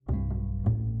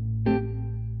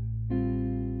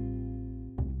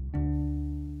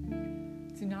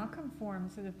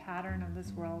conformed to the pattern of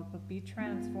this world, but be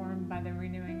transformed by the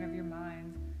renewing of your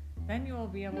minds. Then you will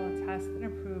be able to test and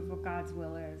approve what God's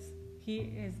will is. He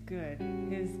is good,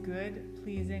 his good,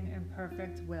 pleasing, and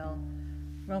perfect will.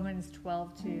 Romans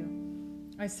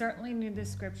 12:2. I certainly knew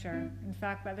this scripture. In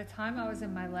fact, by the time I was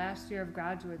in my last year of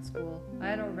graduate school, I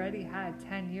had already had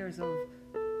 10 years of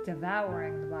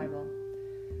devouring the Bible.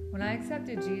 When I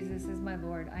accepted Jesus as my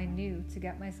Lord, I knew to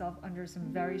get myself under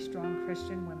some very strong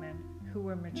Christian women who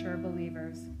were mature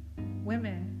believers.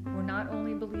 Women who were not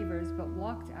only believers, but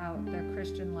walked out their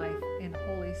Christian life in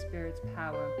Holy Spirit's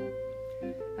power.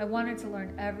 I wanted to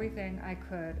learn everything I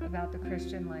could about the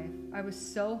Christian life. I was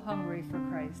so hungry for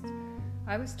Christ.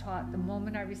 I was taught the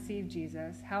moment I received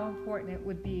Jesus how important it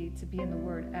would be to be in the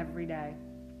Word every day.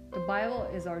 The Bible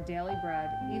is our daily bread.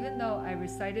 Even though I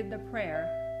recited the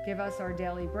prayer, "Give us our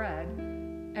daily bread,"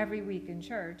 every week in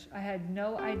church, I had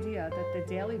no idea that the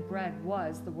daily bread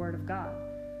was the Word of God.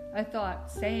 I thought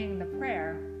saying the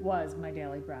prayer was my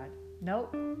daily bread.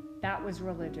 Nope, that was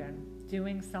religion,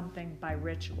 doing something by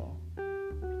ritual.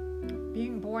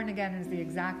 Being born again is the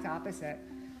exact opposite.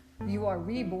 You are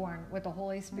reborn with the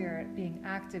Holy Spirit being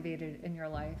activated in your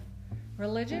life.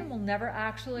 Religion will never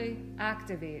actually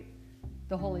activate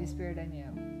the Holy Spirit in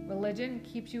you. Religion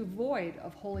keeps you void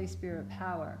of Holy Spirit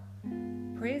power.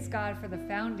 Praise God for the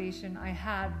foundation I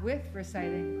had with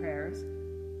reciting prayers,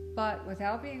 but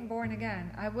without being born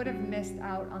again, I would have missed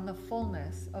out on the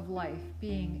fullness of life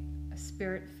being a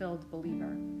Spirit-filled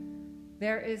believer.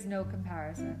 There is no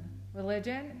comparison.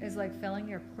 Religion is like filling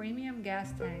your premium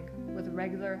gas tank with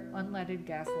regular unleaded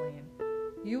gasoline.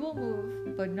 You will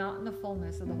move, but not in the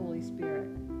fullness of the Holy Spirit.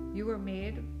 You were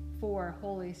made for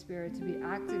Holy Spirit to be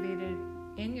activated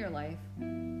in your life,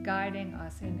 guiding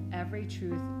us in every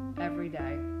truth every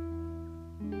day.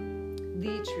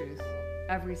 The truth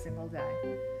every single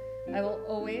day. I will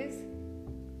always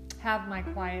have my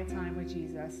quiet time with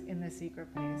Jesus in the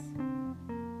secret place.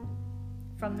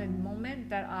 From the moment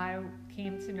that I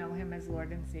came to know him as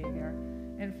Lord and Savior,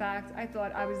 in fact, I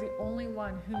thought I was the only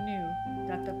one who knew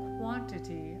that the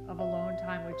quantity of alone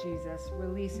time with Jesus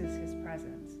releases his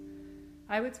presence.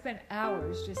 I would spend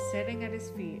hours just sitting at his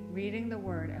feet, reading the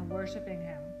Word and worshiping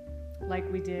him, like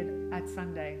we did at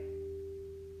Sunday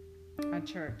at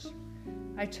church.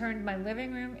 I turned my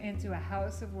living room into a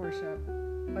house of worship,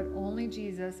 but only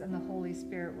Jesus and the Holy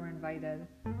Spirit were invited.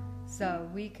 So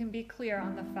we can be clear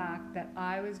on the fact that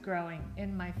I was growing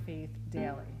in my faith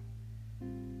daily.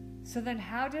 So then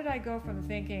how did I go from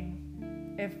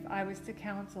thinking if I was to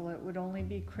counsel it would only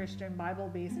be Christian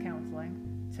Bible-based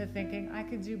counseling to thinking I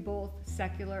could do both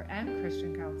secular and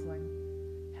Christian counseling?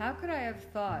 How could I have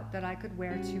thought that I could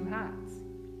wear two hats?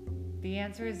 The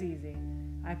answer is easy.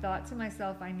 I thought to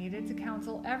myself I needed to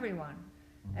counsel everyone,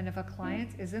 and if a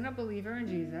client isn't a believer in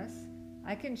Jesus,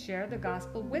 I can share the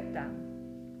gospel with them.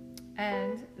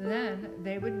 And then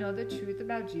they would know the truth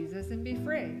about Jesus and be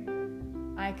free.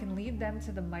 I can lead them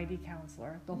to the mighty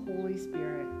counselor, the Holy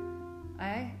Spirit.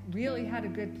 I really had a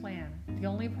good plan. The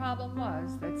only problem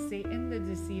was that Satan the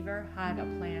deceiver had a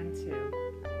plan too.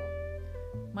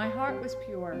 My heart was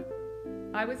pure.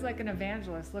 I was like an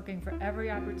evangelist looking for every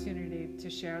opportunity to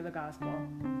share the gospel.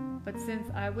 But since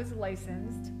I was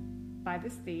licensed by the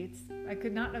states, I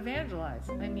could not evangelize.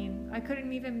 I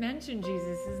couldn't even mention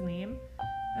Jesus' name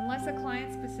unless a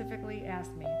client specifically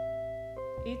asked me.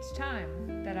 Each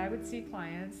time that I would see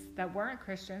clients that weren't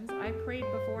Christians, I prayed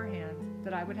beforehand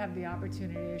that I would have the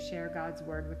opportunity to share God's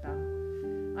word with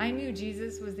them. I knew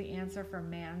Jesus was the answer for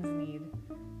man's need.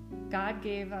 God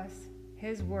gave us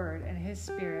his word and his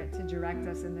spirit to direct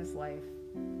us in this life.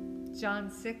 John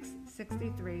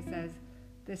 6:63 says,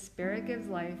 "The spirit gives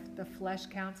life, the flesh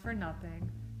counts for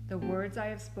nothing. The words I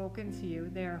have spoken to you,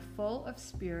 they are full of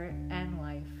spirit and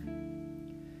life."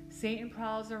 Satan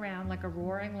prowls around like a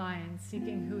roaring lion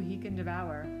seeking who he can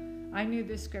devour. I knew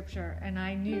this scripture and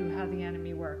I knew how the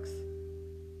enemy works.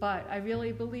 But I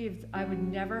really believed I would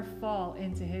never fall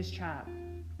into his trap.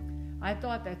 I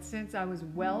thought that since I was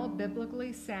well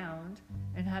biblically sound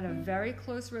and had a very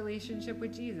close relationship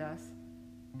with Jesus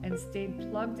and stayed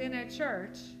plugged in at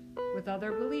church with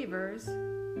other believers,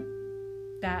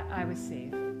 that I was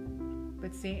safe.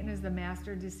 But Satan is the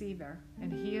master deceiver,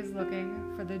 and he is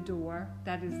looking for the door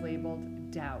that is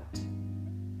labeled doubt.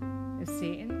 If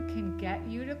Satan can get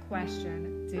you to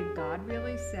question, did God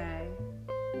really say,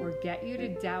 or get you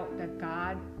to doubt that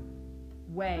God's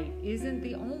way isn't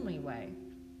the only way,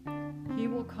 he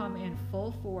will come in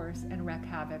full force and wreak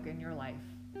havoc in your life.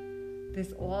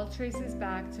 This all traces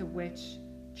back to which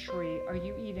tree are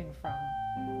you eating from?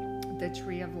 The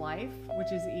tree of life,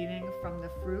 which is eating from the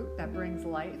fruit that brings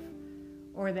life,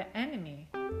 or the enemy,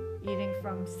 eating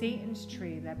from Satan's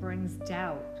tree that brings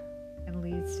doubt and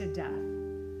leads to death.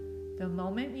 The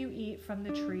moment you eat from the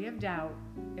tree of doubt,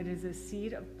 it is a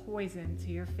seed of poison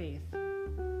to your faith.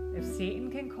 If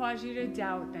Satan can cause you to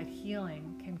doubt that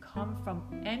healing can come from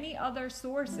any other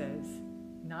sources,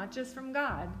 not just from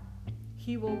God,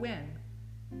 he will win.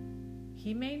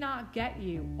 He may not get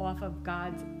you off of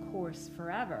God's course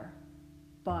forever,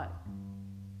 but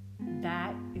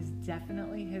that is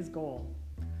definitely his goal.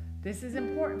 This is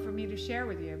important for me to share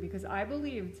with you because I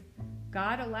believed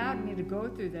God allowed me to go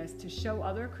through this to show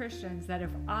other Christians that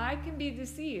if I can be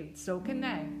deceived, so can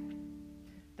they.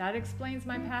 That explains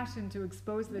my passion to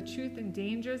expose the truth and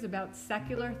dangers about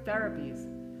secular therapies.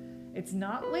 It's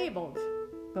not labeled,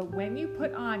 but when you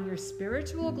put on your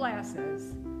spiritual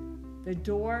glasses, the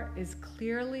door is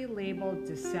clearly labeled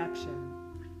deception.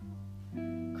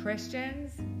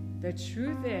 Christians, the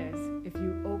truth is, if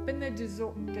you open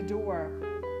the door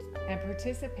and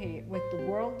participate with the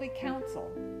worldly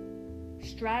counsel,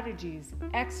 strategies,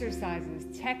 exercises,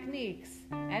 techniques,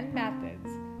 and methods,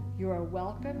 you are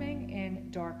welcoming in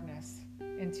darkness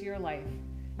into your life,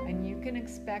 and you can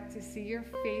expect to see your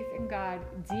faith in God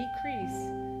decrease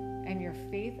and your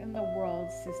faith in the world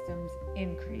systems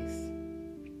increase.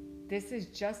 This is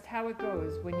just how it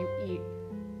goes when you eat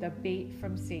the bait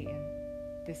from Satan,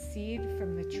 the seed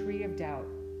from the tree of doubt.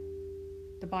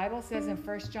 The Bible says in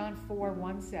 1 John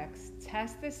 4:1-6,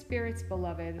 test the spirits,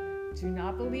 beloved. Do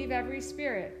not believe every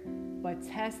spirit, but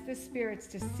test the spirits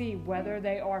to see whether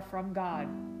they are from God.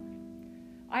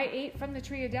 I ate from the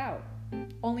tree of doubt,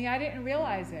 only I didn't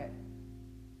realize it.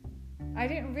 I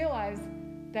didn't realize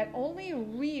that only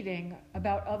reading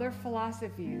about other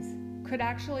philosophies could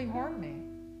actually harm me.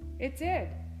 It did,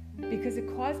 because it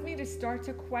caused me to start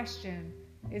to question,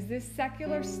 is this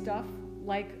secular stuff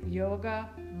like yoga,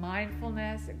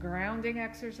 mindfulness, grounding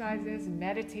exercises,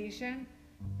 meditation,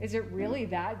 is it really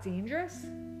that dangerous?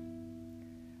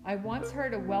 I once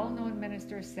heard a well-known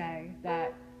minister say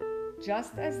that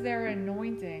just as there is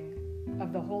anointing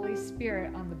of the Holy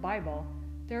Spirit on the Bible,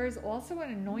 there is also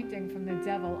an anointing from the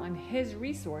devil on his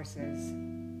resources.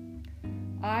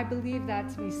 I believe that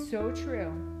to be so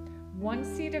true. One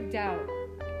seed of doubt,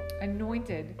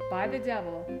 anointed by the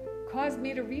devil, caused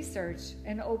me to research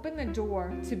and open the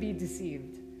door to be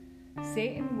deceived.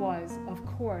 Satan was, of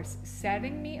course,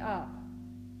 setting me up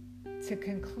to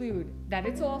conclude that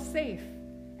it's all safe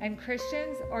and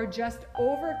Christians are just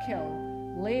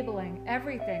overkill, labeling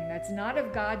everything that's not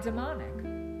of God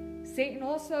demonic. Satan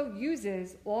also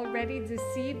uses already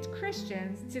deceived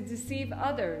Christians to deceive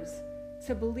others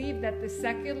to believe that the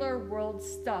secular world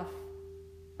stuff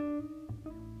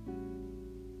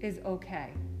is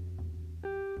okay.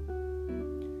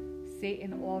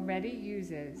 Satan already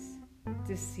uses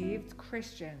deceived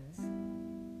Christians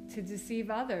to deceive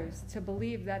others to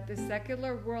believe that the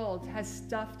secular world has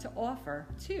stuff to offer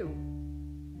too.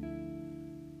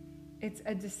 It's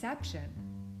a deception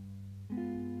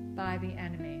by the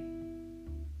enemy.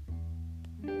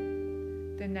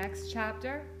 The next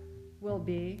chapter will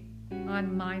be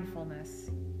on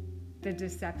mindfulness, the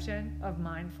deception of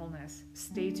mindfulness.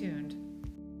 Stay tuned.